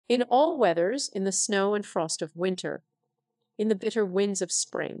In all weathers, in the snow and frost of winter, in the bitter winds of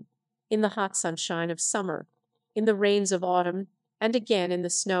spring, in the hot sunshine of summer, in the rains of autumn, and again in the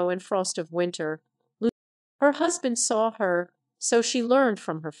snow and frost of winter, her husband saw her, so she learned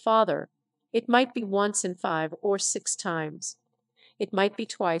from her father. It might be once in 5 or 6 times. It might be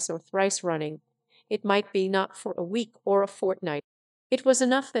twice or thrice running. It might be not for a week or a fortnight. It was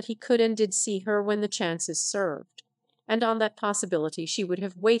enough that he could and did see her when the chances served, and on that possibility she would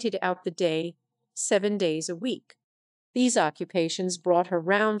have waited out the day, 7 days a week. These occupations brought her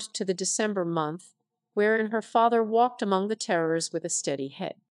round to the December month, wherein her father walked among the terrors with a steady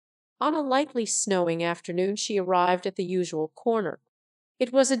head. On a lightly snowing afternoon she arrived at the usual corner.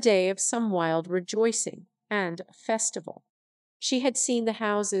 It was a day of some wild rejoicing, and a festival. She had seen the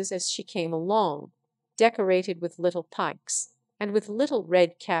houses as she came along, decorated with little pikes, and with little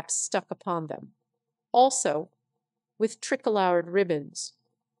red caps stuck upon them, also with tricolored ribbons,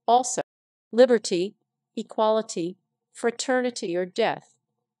 also liberty, equality, fraternity, or death.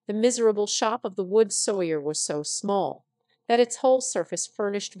 The miserable shop of the wood sawyer was so small that its whole surface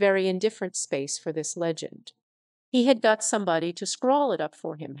furnished very indifferent space for this legend. He had got somebody to scrawl it up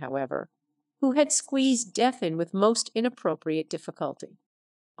for him, however, who had squeezed death in with most inappropriate difficulty.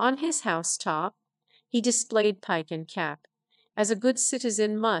 On his house-top he displayed pike and cap, as a good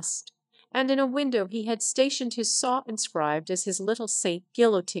citizen must, and in a window he had stationed his saw inscribed as his little Saint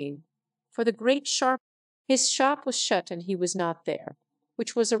Guillotine, for the great sharp. His shop was shut and he was not there,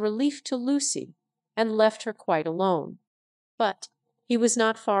 which was a relief to Lucy, and left her quite alone. But he was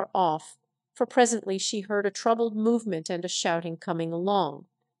not far off, for presently she heard a troubled movement and a shouting coming along,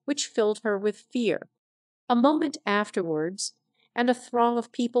 which filled her with fear. A moment afterwards, and a throng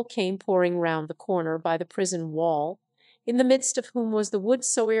of people came pouring round the corner by the prison wall, in the midst of whom was the wood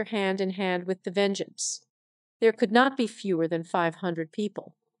sawyer hand in hand with the Vengeance. There could not be fewer than 500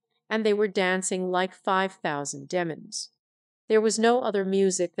 people, and they were dancing like 5,000 demons. There was no other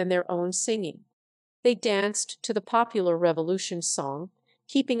music than their own singing. They danced to the popular Revolution song,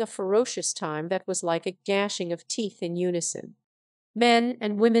 keeping a ferocious time that was like a gashing of teeth in unison. Men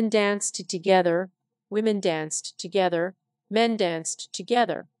and women danced together, women danced together, men danced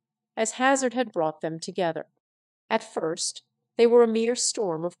together, as hazard had brought them together. At first they were a mere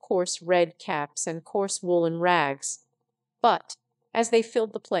storm of coarse red caps and coarse woolen rags, but as they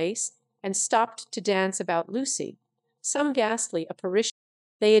filled the place and stopped to dance about Lucy, some ghastly apparition,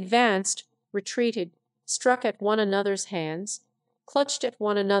 they advanced, retreated, struck at one another's hands, clutched at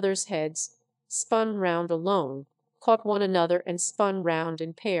one another's heads, spun round alone, caught one another and spun round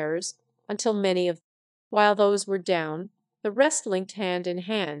in pairs, until many of them, while those were down, the rest linked hand in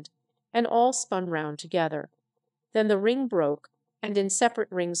hand, and all spun round together. Then the ring broke, and in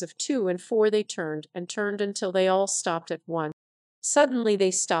separate rings of 2 and 4 they turned and turned until they all stopped at once. Suddenly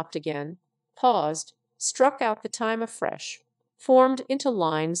they stopped again, paused, struck out the time afresh, formed into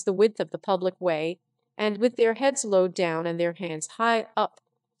lines the width of the public way, and with their heads low down and their hands high up,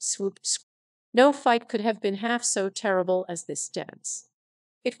 swooped. No fight could have been half so terrible as this dance.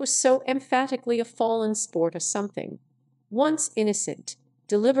 It was so emphatically a fallen sport, a something, once innocent,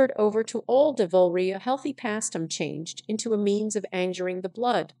 delivered over to all devilry, a healthy pastime changed into a means of angering the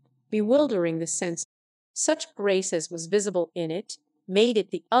blood, bewildering the sense. Such grace as was visible in it made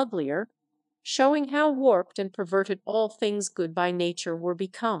it the uglier, showing how warped and perverted all things good by nature were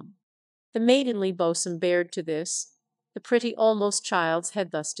become. The maidenly bosom bared to this, the pretty almost child's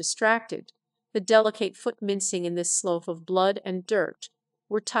head thus distracted, the delicate foot mincing in this slough of blood and dirt,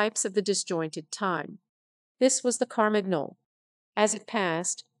 were types of the disjointed time. This was the Carmagnole. As it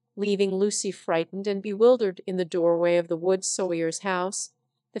passed, leaving Lucy frightened and bewildered in the doorway of the wood sawyer's house,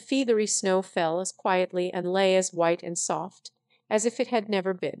 the feathery snow fell as quietly and lay as white and soft as if it had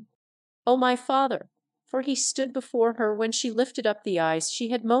never been. "Oh, my father!" for he stood before her when she lifted up the eyes she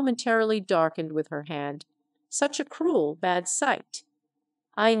had momentarily darkened with her hand. "Such a cruel, bad sight!"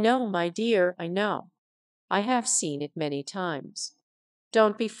 "I know, my dear, I know. I have seen it many times.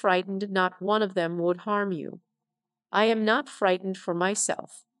 Don't be frightened, not one of them would harm you. I am not frightened for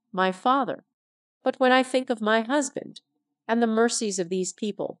myself, my father, but when I think of my husband, and the mercies of these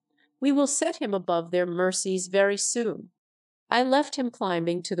people, we will set him above their mercies very soon. I left him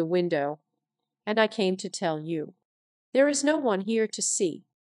climbing to the window, and I came to tell you. There is no one here to see.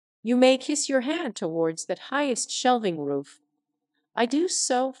 You may kiss your hand towards that highest shelving roof. I do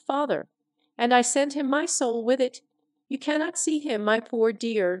so, father, and I send him my soul with it. You cannot see him, my poor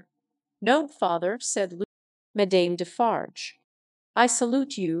dear." "No, father," said Madame Defarge. "I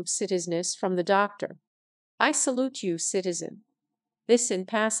salute you, citizeness, from the doctor." "I salute you, citizen." This in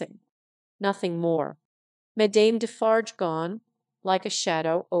passing. Nothing more. Madame Defarge gone, like a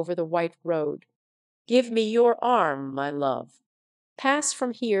shadow over the white road. "Give me your arm, my love. Pass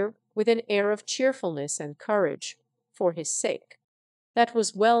from here with an air of cheerfulness and courage, for his sake." That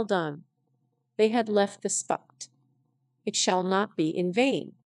was well done. They had left the spot. It shall not be in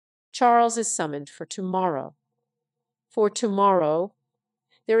vain. Charles is summoned for tomorrow. For tomorrow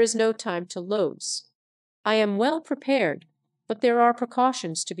there is no time to lose. I am well prepared, but there are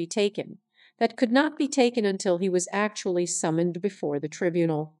precautions to be taken that could not be taken until he was actually summoned before the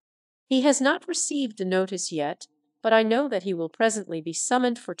tribunal. He has not received the notice yet, but I know that he will presently be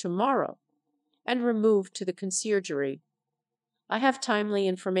summoned for tomorrow and removed to the conciergerie. I have timely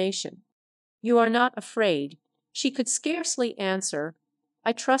information. You are not afraid. She could scarcely answer.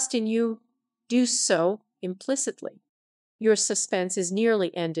 I trust in you. Do so implicitly. Your suspense is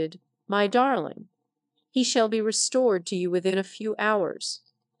nearly ended, my darling. He shall be restored to you within a few hours.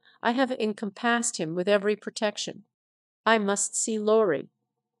 I have encompassed him with every protection. I must see Laurie."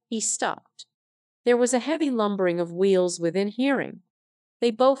 He stopped. There was a heavy lumbering of wheels within hearing.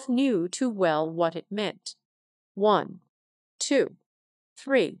 They both knew too well what it meant. 1, 2,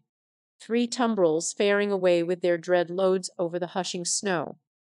 3. 3 tumbrils faring away with their dread loads over the hushing snow.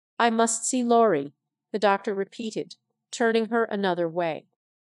 "I must see Laurie," the doctor repeated, turning her another way.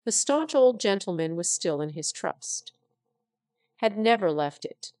 The staunch old gentleman was still in his trust, had never left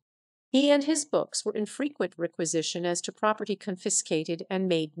it. He and his books were in frequent requisition as to property confiscated and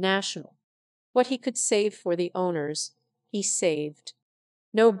made national. What he could save for the owners, he saved.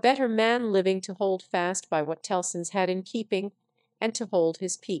 No better man living to hold fast by what Tellson's had in keeping, and to hold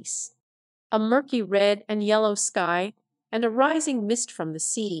his peace. A murky red and yellow sky, and a rising mist from the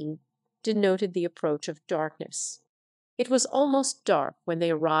scene, denoted the approach of darkness. It was almost dark when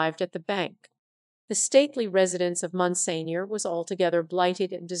they arrived at the bank. The stately residence of Monseigneur was altogether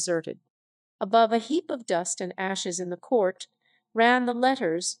blighted and deserted. Above a heap of dust and ashes in the court ran the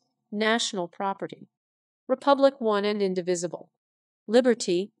letters "National Property," Republic one and indivisible,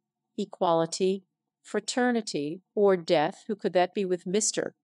 Liberty, Equality, Fraternity, or Death, who could that be with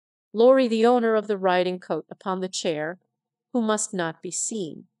Mr. Laurie, the owner of the riding coat upon the chair, who must not be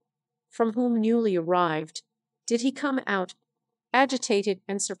seen, from whom newly arrived, did he come out, agitated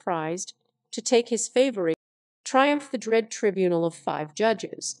and surprised, to take his favourite, triumph the dread tribunal of 5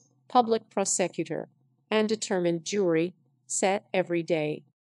 judges, public prosecutor, and determined jury, set every day.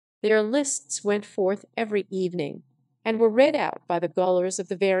 Their lists went forth every evening, and were read out by the gaolers of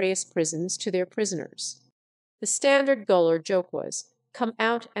the various prisons to their prisoners. The standard gaoler joke was, "Come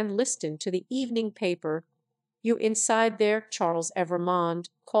out and listen to the evening paper. You inside there, Charles Evrémonde,"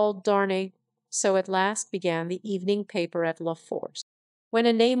 called Darnay. So at last began the evening paper at La Force. When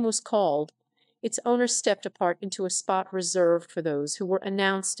a name was called, its owner stepped apart into a spot reserved for those who were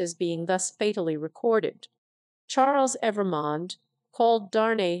announced as being thus fatally recorded. Charles Evrémonde, called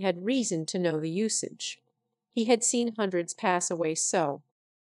Darnay, had reason to know the usage. He had seen hundreds pass away so.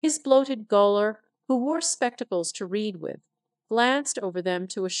 His bloated gaoler, who wore spectacles to read with, glanced over them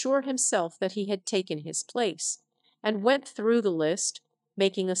to assure himself that he had taken his place, and went through the list,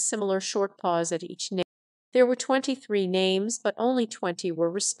 making a similar short pause at each name. There were 23 names, but only 20 were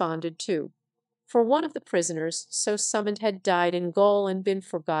responded to. For one of the prisoners so summoned had died in gaol and been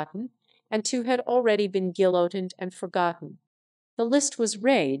forgotten, and 2 had already been guillotined and forgotten. The list was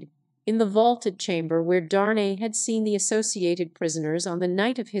read in the vaulted chamber where Darnay had seen the associated prisoners on the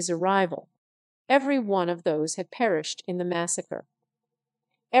night of his arrival. Every one of those had perished in the massacre.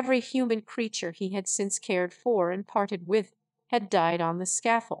 Every human creature he had since cared for and parted with had died on the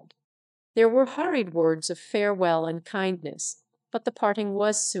scaffold. There were hurried words of farewell and kindness, but the parting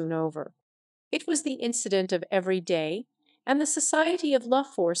was soon over. It was the incident of every day, and the society of La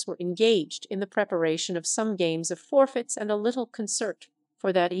Force were engaged in the preparation of some games of forfeits and a little concert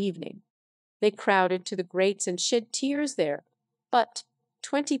for that evening. They crowded to the grates and shed tears there, but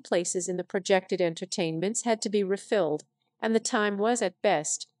 20 places in the projected entertainments had to be refilled, and the time was at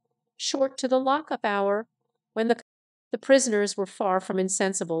best short to the lock-up hour, when the prisoners were far from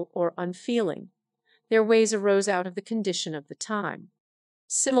insensible or unfeeling. Their ways arose out of the condition of the time.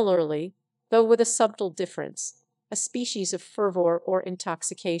 Similarly, though with a subtle difference, a species of fervour or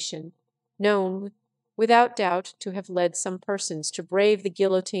intoxication, known without doubt to have led some persons to brave the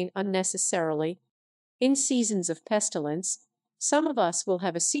guillotine unnecessarily, in seasons of pestilence, some of us will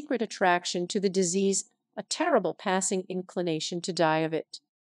have a secret attraction to the disease, a terrible passing inclination to die of it.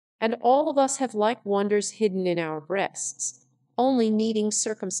 And all of us have like wonders hidden in our breasts, only needing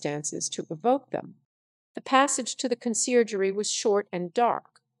circumstances to evoke them. The passage to the conciergerie was short and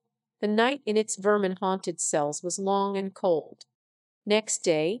dark. The night in its vermin-haunted cells was long and cold. Next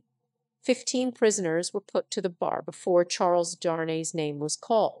day, 15 prisoners were put to the bar before Charles Darnay's name was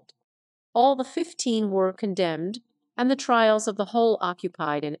called. All the 15 were condemned, and the trials of the whole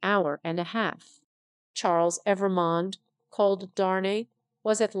occupied an hour and a half. Charles Evrémonde, called Darnay,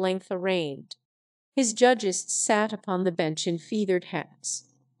 was at length arraigned. His judges sat upon the bench in feathered hats,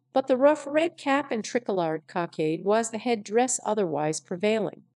 but the rough red cap and tricoloured cockade was the head dress otherwise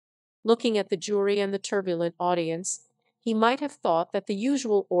prevailing. Looking at the jury and the turbulent audience, he might have thought that the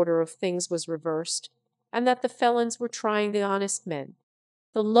usual order of things was reversed, and that the felons were trying the honest men.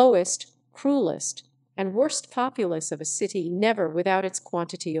 The lowest, cruellest, and worst populace of a city, never without its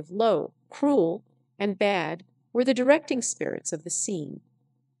quantity of low, cruel, and bad, were the directing spirits of the scene.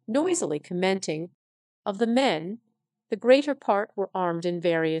 Noisily commenting, of the men, the greater part were armed in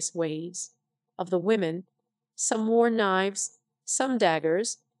various ways. Of the women, some wore knives, some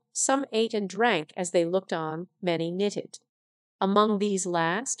daggers, some ate and drank as they looked on, many knitted. Among these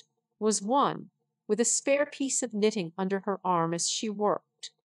last was one with a spare piece of knitting under her arm as she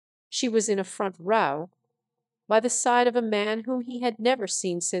worked. She was in a front row, by the side of a man whom he had never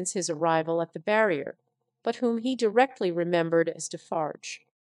seen since his arrival at the barrier, but whom he directly remembered as Defarge.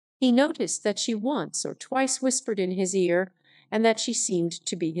 He noticed that she once or twice whispered in his ear, and that she seemed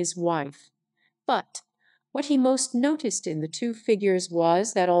to be his wife. But what he most noticed in the two figures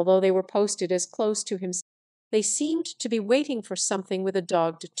was that, although they were posted as close to him, they seemed to be waiting for something with a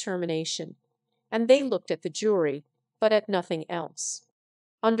dogged determination, and they looked at the jury, but at nothing else.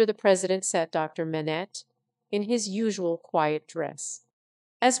 Under the president sat Dr. Manette, in his usual quiet dress.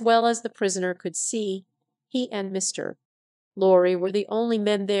 As well as the prisoner could see, he and Mr. Laurie were the only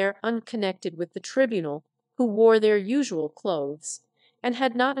men there unconnected with the tribunal who wore their usual clothes, and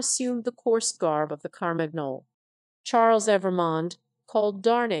had not assumed the coarse garb of the Carmagnole. Charles Evrémonde, called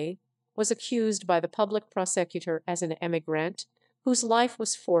Darnay, was accused by the public prosecutor as an emigrant, whose life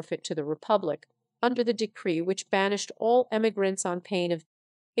was forfeit to the Republic, under the decree which banished all emigrants on pain of.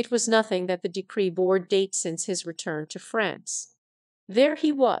 It was nothing that the decree bore date since his return to France. There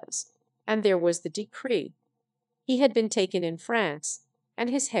he was, and there was the decree. He had been taken in France, and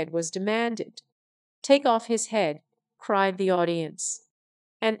his head was demanded. "Take off his head," cried the audience.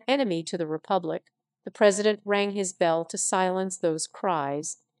 An enemy to the Republic, the president rang his bell to silence those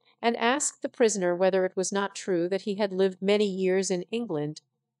cries, and asked the prisoner whether it was not true that he had lived many years in England.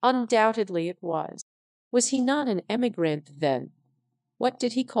 Undoubtedly it was. Was he not an emigrant then? What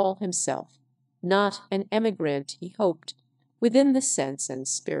did he call himself? Not an emigrant, he hoped, within the sense and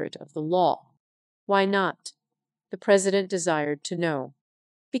spirit of the law. Why not? The president desired to know.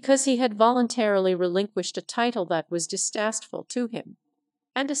 Because he had voluntarily relinquished a title that was distasteful to him,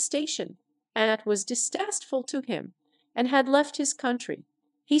 and a station that was distasteful to him, and had left his country.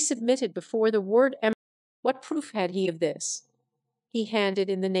 He submitted before the word What proof had he of this? He handed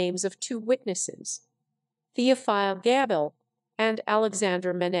in the names of 2 witnesses, Théophile Gabel and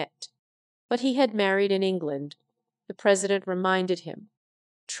Alexandre Manette. But he had married in England, the president reminded him.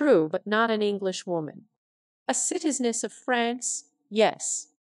 True, but not an English woman. A citizeness of France, yes,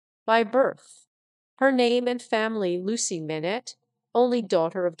 by birth. Her name and family, Lucy Manette, only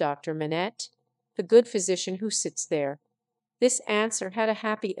daughter of Dr. Manette, the good physician who sits there. This answer had a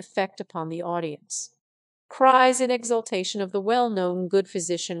happy effect upon the audience. Cries in exultation of the well-known good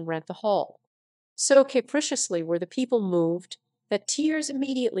physician rent the hall. So capriciously were the people moved, that tears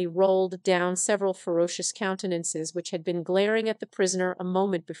immediately rolled down several ferocious countenances which had been glaring at the prisoner a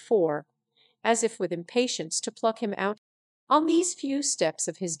moment before, as if with impatience to pluck him out. On these few steps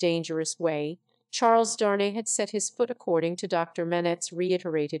of his dangerous way, Charles Darnay had set his foot according to Dr. Manette's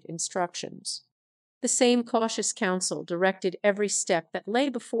reiterated instructions. The same cautious counsel directed every step that lay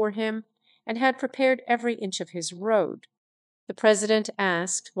before him, and had prepared every inch of his road. The president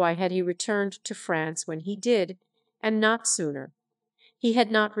asked why had he returned to France when he did, and not sooner. He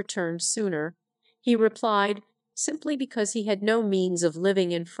had not returned sooner. He replied, simply because he had no means of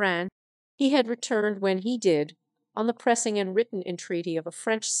living in France. He had returned when he did, on the pressing and written entreaty of a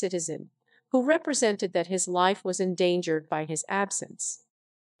French citizen, who represented that his life was endangered by his absence.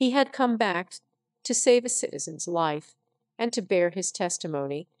 He had come back to save a citizen's life, and to bear his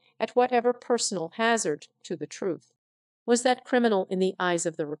testimony, at whatever personal hazard, to the truth. Was that criminal in the eyes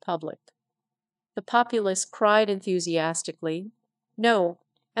of the Republic? The populace cried enthusiastically, no,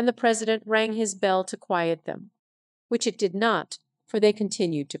 and the president rang his bell to quiet them, which it did not, for they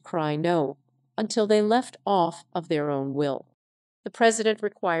continued to cry no, until they left off of their own will. The president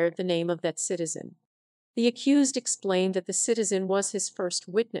required the name of that citizen. The accused explained that the citizen was his first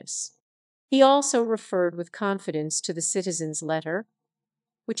witness. He also referred with confidence to the citizen's letter,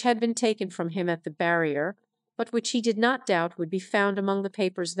 which had been taken from him at the barrier, but which he did not doubt would be found among the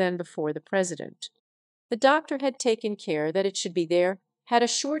papers then before the president. The doctor had taken care that it should be there, had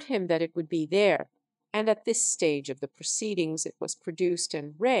assured him that it would be there, and at this stage of the proceedings it was produced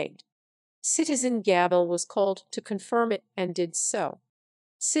and read. Citizen Gabel was called to confirm it, and did so.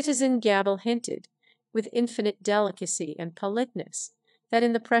 Citizen Gabel hinted, with infinite delicacy and politeness, that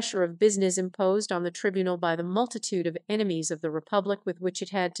in the pressure of business imposed on the tribunal by the multitude of enemies of the republic with which it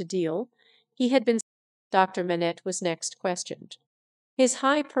had to deal, he had been. Dr. Manette was next questioned. His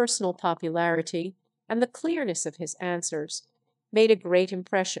high personal popularity and the clearness of his answers made a great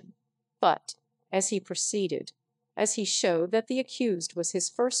impression, but, as he proceeded, as he showed that the accused was his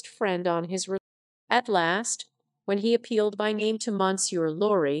first friend on his at last, when he appealed by name to Monsieur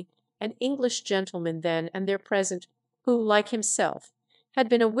Laurie, an English gentleman then and there present, who, like himself, had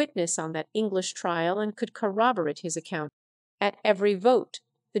been a witness on that English trial and could corroborate his account. At every vote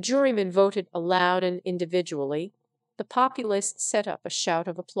the jurymen voted aloud and individually. The populace set up a shout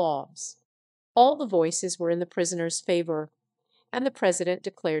of applause. All the voices were in the prisoner's favour, and the president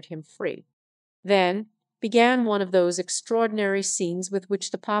declared him free. Then began one of those extraordinary scenes with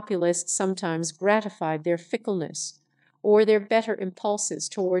which the populace sometimes gratified their fickleness, or their better impulses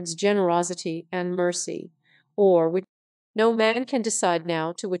towards generosity and mercy, or which no man can decide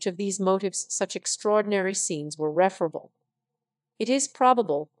now to which of these motives such extraordinary scenes were referable. It is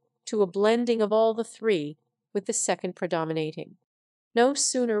probable to a blending of all the three, with the second predominating. No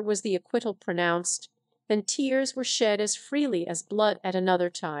sooner was the acquittal pronounced than tears were shed as freely as blood at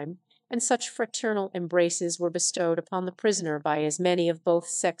another time, and such fraternal embraces were bestowed upon the prisoner by as many of both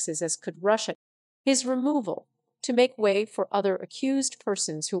sexes as could rush at his removal, to make way for other accused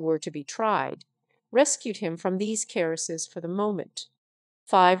persons who were to be tried, rescued him from these caresses for the moment.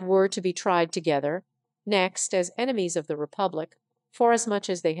 5 were to be tried together, next as enemies of the republic, forasmuch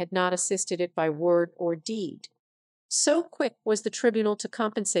as they had not assisted it by word or deed. So quick was the tribunal to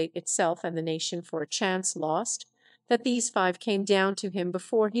compensate itself and the nation for a chance lost, that these 5 came down to him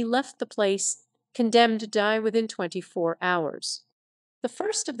before he left the place, condemned to die within 24 hours. The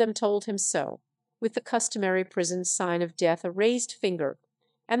first of them told him so, with the customary prison sign of death, a raised finger,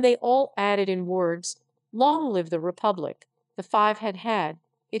 and they all added in words, "Long live the Republic." The 5 had had,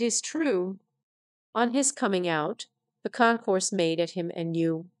 it is true. On his coming out, the concourse made at him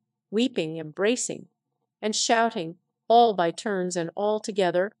anew, weeping, embracing, and shouting, all by turns and all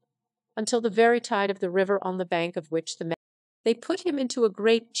together, until the very tide of the river on the bank of which the men. They put him into a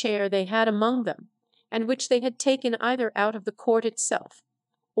great chair they had among them, and which they had taken either out of the court itself,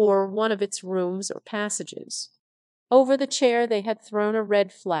 or one of its rooms or passages. Over the chair they had thrown a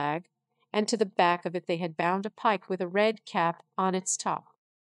red flag, and to the back of it they had bound a pike with a red cap on its top.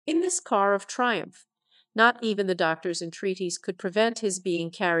 In this car of triumph, not even the doctor's entreaties could prevent his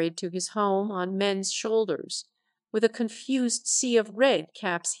being carried to his home on men's shoulders, with a confused sea of red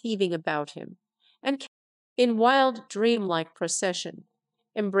caps heaving about him, and in wild dream-like procession,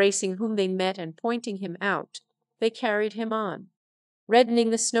 embracing whom they met and pointing him out, they carried him on, reddening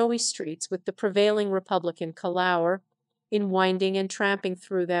the snowy streets with the prevailing Republican colour, in winding and tramping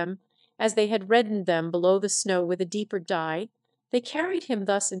through them, as they had reddened them below the snow with a deeper dye. They carried him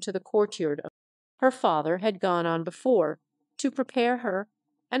thus into the courtyard. Her father had gone on before, to prepare her,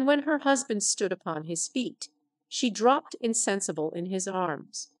 and when her husband stood upon his feet, she dropped insensible in his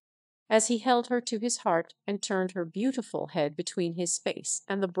arms, as he held her to his heart and turned her beautiful head between his face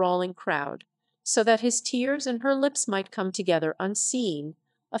and the brawling crowd, so that his tears and her lips might come together unseen.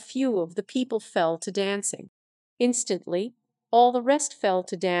 A few of the people fell to dancing. Instantly all the rest fell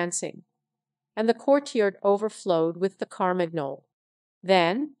to dancing, and the courtyard overflowed with the Carmagnole.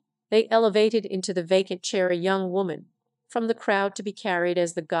 Then they elevated into the vacant chair a young woman from the crowd to be carried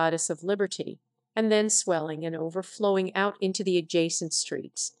as the goddess of liberty, and then swelling and overflowing out into the adjacent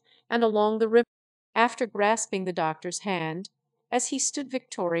streets and along the river. After grasping the doctor's hand, as he stood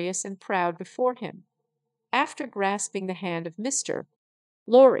victorious and proud before him, after grasping the hand of Mr.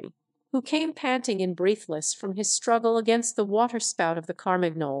 Laurie, who came panting and breathless from his struggle against the waterspout of the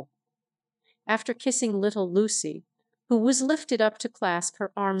Carmagnole, after kissing little Lucy, who was lifted up to clasp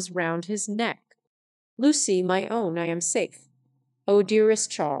her arms round his neck. "Lucy, my own, I am safe. Oh,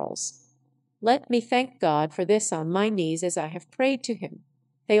 dearest Charles, let me thank God for this on my knees as I have prayed to him."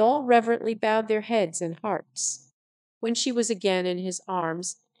 They all reverently bowed their heads and hearts. When she was again in his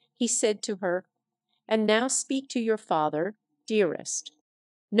arms, he said to her, "And now speak to your father, dearest.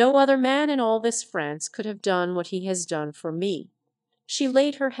 No other man in all this France could have done what he has done for me." She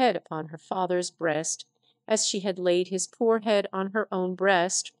laid her head upon her father's breast, as she had laid his poor head on her own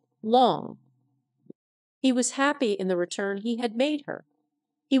breast long. He was happy in the return he had made her.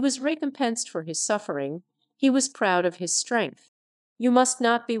 He was recompensed for his suffering. He was proud of his strength. "You must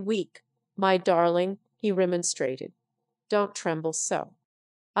not be weak, my darling," he remonstrated. "Don't tremble so.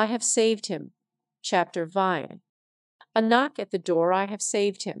 I have saved him. Chapter vie. A knock at the door, I have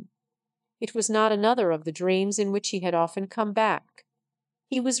saved him." It was not another of the dreams in which he had often come back.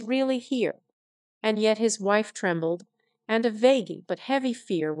 He was really here, and yet his wife trembled, and a vague but heavy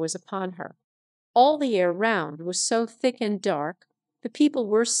fear was upon her. All the air round was so thick and dark, the people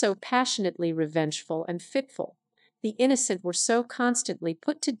were so passionately revengeful and fitful, the innocent were so constantly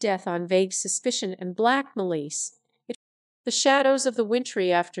put to death on vague suspicion and black malice. The shadows of the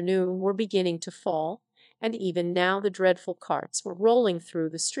wintry afternoon were beginning to fall, and even now the dreadful carts were rolling through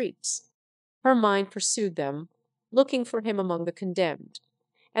the streets. Her mind pursued them, looking for him among the condemned,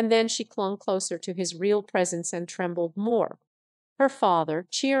 and then she clung closer to his real presence and trembled more. Her father,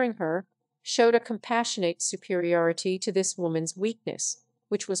 cheering her, showed a compassionate superiority to this woman's weakness,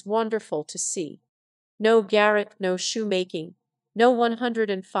 which was wonderful to see. No garret, no shoemaking, no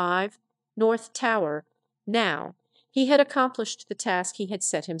 105 North Tower. Now he had accomplished the task he had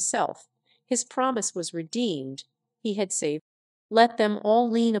set himself. His promise was redeemed. He had saved. Let them all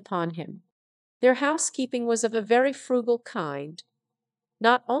lean upon him. Their housekeeping was of a very frugal kind,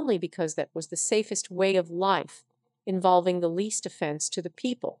 not only because that was the safest way of life, involving the least offence to the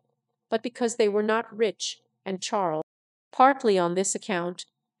people, but because they were not rich, and Charles, partly on this account,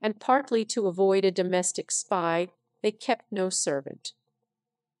 and partly to avoid a domestic spy, they kept no servant.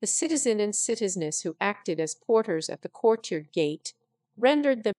 The citizen and citizeness who acted as porters at the courtyard gate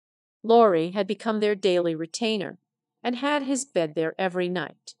rendered them. Laurie had become their daily retainer, and had his bed there every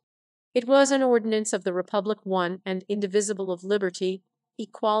night. It was an ordinance of the Republic, one and indivisible, of liberty,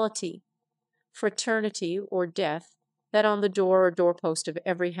 equality, fraternity, or death, that on the door or doorpost of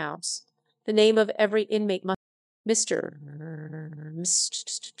every house the name of every inmate must Mr.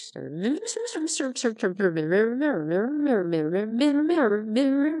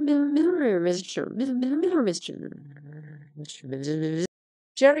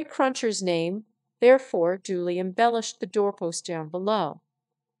 Jerry Cruncher's name, therefore, duly embellished the doorpost down below.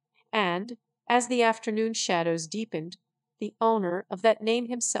 And, as the afternoon shadows deepened, the owner of that name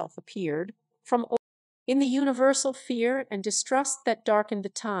himself appeared, in the universal fear and distrust that darkened the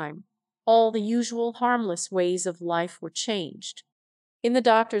time, all the usual harmless ways of life were changed. In the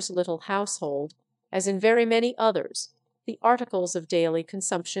doctor's little household, as in very many others, the articles of daily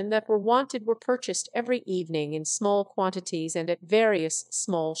consumption that were wanted were purchased every evening in small quantities and at various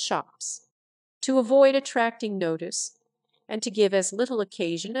small shops. To avoid attracting notice, and to give as little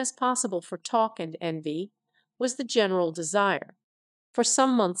occasion as possible for talk and envy, was the general desire. For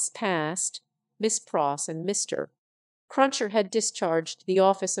some months past, Miss Pross and Mr. Cruncher had discharged the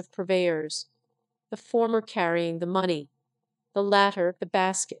office of purveyors, the former carrying the money, the latter the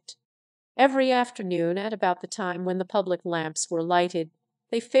basket. Every afternoon, at about the time when the public lamps were lighted,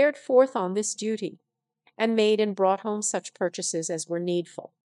 they fared forth on this duty, and made and brought home such purchases as were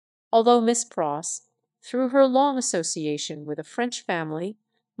needful. Although Miss Pross, through her long association with a French family,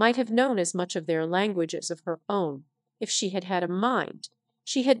 might have known as much of their language as of her own, if she had had a mind,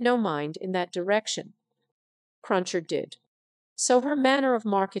 she had no mind in that direction. Cruncher did. So her manner of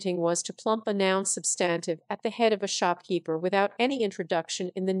marketing was to plump a noun substantive at the head of a shopkeeper without any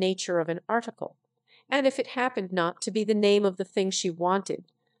introduction in the nature of an article, and if it happened not to be the name of the thing she wanted,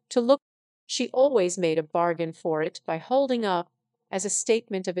 to look, she always made a bargain for it by holding up, as a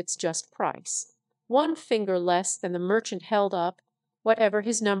statement of its just price, one finger less than the merchant held up, whatever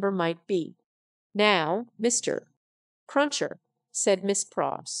his number might be. "Now, Mr. Cruncher," said Miss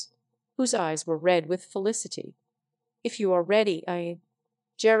Pross, whose eyes were red with felicity, "if you are ready,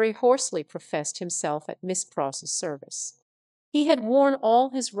 Jerry hoarsely professed himself at Miss Pross's service. He had worn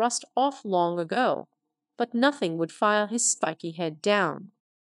all his rust off long ago, but nothing would file his spiky head down.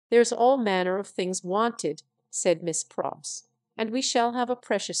 "There's all manner of things wanted," said Miss Pross, "and we shall have a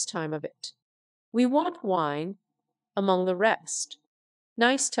precious time of it. We want wine, among the rest.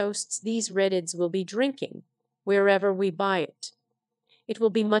 Nice toasts these Reddids will be drinking, wherever we buy it. It will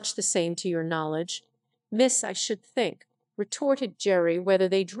be much the same to your knowledge, Miss, I should think," retorted Jerry, "whether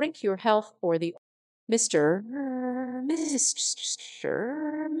they drink your health or the Mr.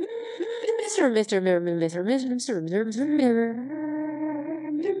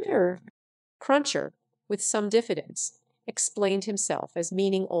 Cruncher, with some diffidence, explained himself as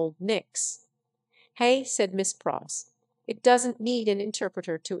meaning old Nix. "Hey," said Miss Pross, "it doesn't need an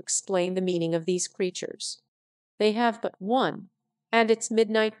interpreter to explain the meaning of these creatures. They have but one, and it's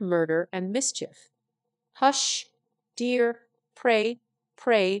midnight murder and mischief." "Hush, dear, pray,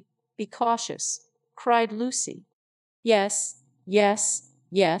 be cautious," cried Lucy. "Yes, yes,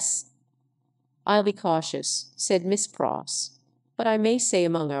 yes." "I'll be cautious," said Miss Pross, "but I may say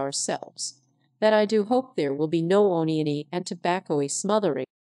among ourselves that I do hope there will be no oniony and tobacco-y smothering.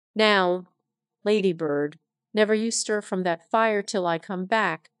 Now, Ladybird, never you stir from that fire till I come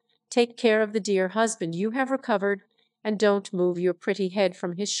back. Take care of the dear husband you have recovered, and don't move your pretty head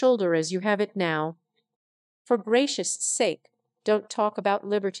from his shoulder as you have it now. For gracious sake, don't talk about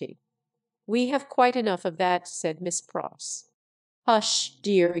liberty. We have quite enough of that," said Miss Pross. "Hush,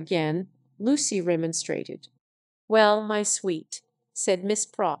 dear," again Lucy remonstrated. "Well, my sweet," said Miss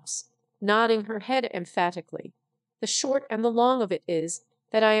Pross, nodding her head emphatically, "the short and the long of it is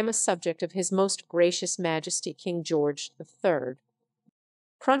that I am a subject of his most gracious Majesty King George III."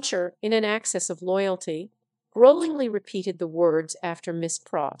 Cruncher, in an access of loyalty, growlingly repeated the words after Miss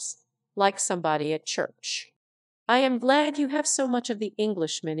Pross, like somebody at church. "I am glad you have so much of the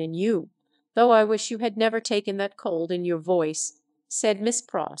Englishman in you, though I wish you had never taken that cold in your voice," said Miss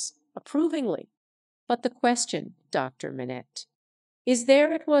Pross, approvingly. "But the question, Dr. Manette, is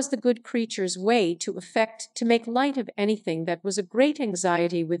there it was the good creature's way to affect to make light of anything that was a great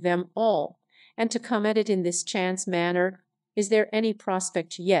anxiety with them all, and to come at it in this chance manner? Is there any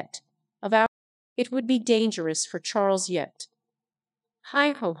prospect yet of our— It would be dangerous for Charles yet."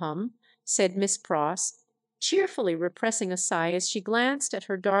 "Hi-ho-hum," said Miss Pross, cheerfully repressing a sigh as she glanced at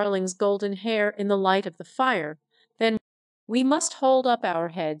her darling's golden hair in the light of the fire, "then we must hold up our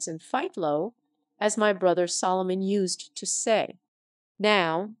heads and fight low, as my brother Solomon used to say.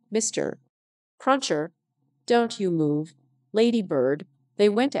 Now, Mr. Cruncher, don't you move. Ladybird," they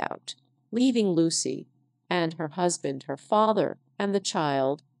went out, leaving Lucy and her husband, her father, and the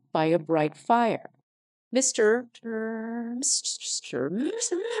child by a bright fire. Mr.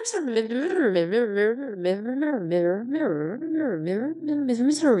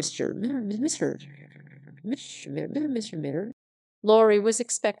 Laurie was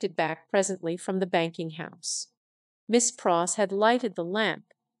expected back presently from the banking-house. Miss Pross had lighted the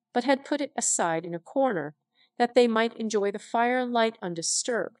lamp, but had put it aside in a corner, that they might enjoy the firelight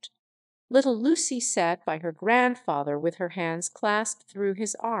undisturbed. Little Lucy sat by her grandfather with her hands clasped through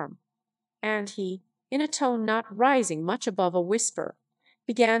his arm, and he, in a tone not rising much above a whisper,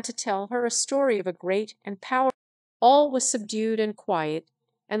 began to tell her a story of a great and powerful— All was subdued and quiet,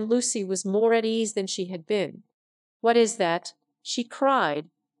 and Lucy was more at ease than she had been. "What is that?" she cried,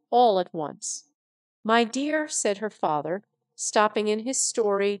 all at once. "My dear," said her father, stopping in his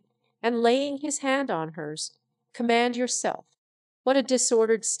story and laying his hand on hers, "command yourself. What a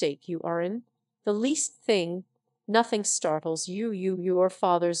disordered state you are in! The least thing, nothing startles you, your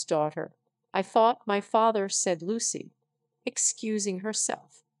father's daughter." "I thought my father," said Lucy, excusing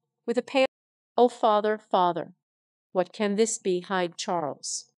herself, with a pale— "Oh, father, father, what can this be? Hide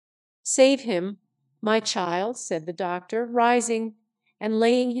Charles." "Save him, my child," said the doctor, rising and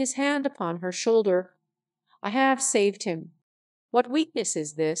laying his hand upon her shoulder. "I have saved him. What weakness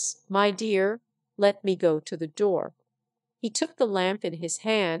is this? My dear, let me go to the door." He took the lamp in his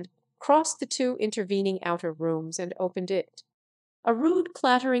hand, crossed the two intervening outer rooms, and opened it. A rude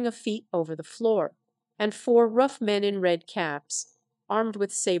clattering of feet over the floor, and 4 rough men in red caps, armed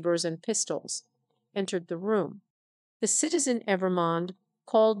with sabres and pistols, entered the room. "The citizen Evrémonde,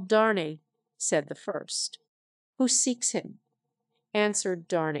 called Darnay," said the first. "Who seeks him?" answered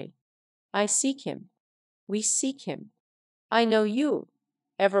Darnay. "I seek him. We seek him. I know you,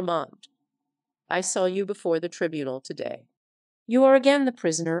 Evrémonde. I saw you before the tribunal to-day. You are again the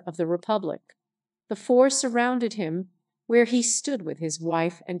prisoner of the Republic." The 4 surrounded him, where he stood with his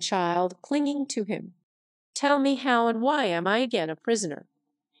wife and child clinging to him. "Tell me how and why am I again a prisoner?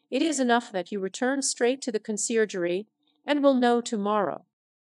 It is enough that you return straight to the conciergerie, and will know to-morrow.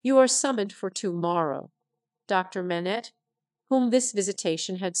 You are summoned for to-morrow." Dr. Manette, whom this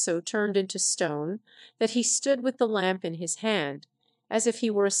visitation had so turned into stone that he stood with the lamp in his hand, as if he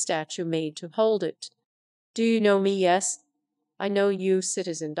were a statue made to hold it. "Do you know me? Yes, I know you,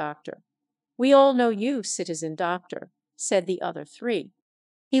 citizen doctor." "We all know you, citizen doctor," said the other 3.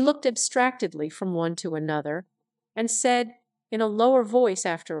 He looked abstractedly from one to another, and said in a lower voice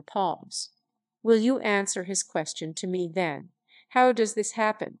after a pause, "Will you answer his question to me then? How does this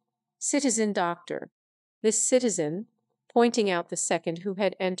happen? Citizen doctor, this citizen," pointing out the second who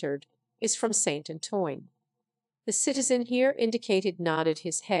had entered, "is from Saint Antoine." The citizen here indicated nodded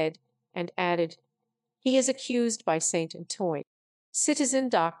his head, and added, "He is accused by Saint Antoine." "Citizen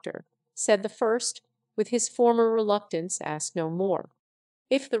doctor," said the first, with his former reluctance, "ask no more.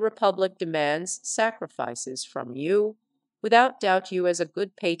 If the Republic demands sacrifices from you, without doubt you as a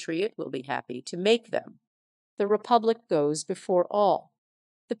good patriot will be happy to make them. The Republic goes before all.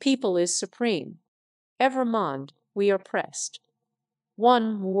 The people is supreme. Evrémonde, we are pressed.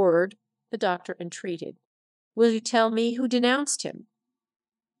 One word, the doctor entreated. "Will you tell me who denounced him?"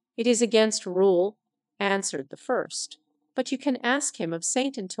 "It is against rule," answered the first, "but you can ask him of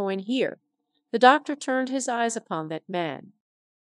Saint Antoine here." The doctor turned his eyes upon that man.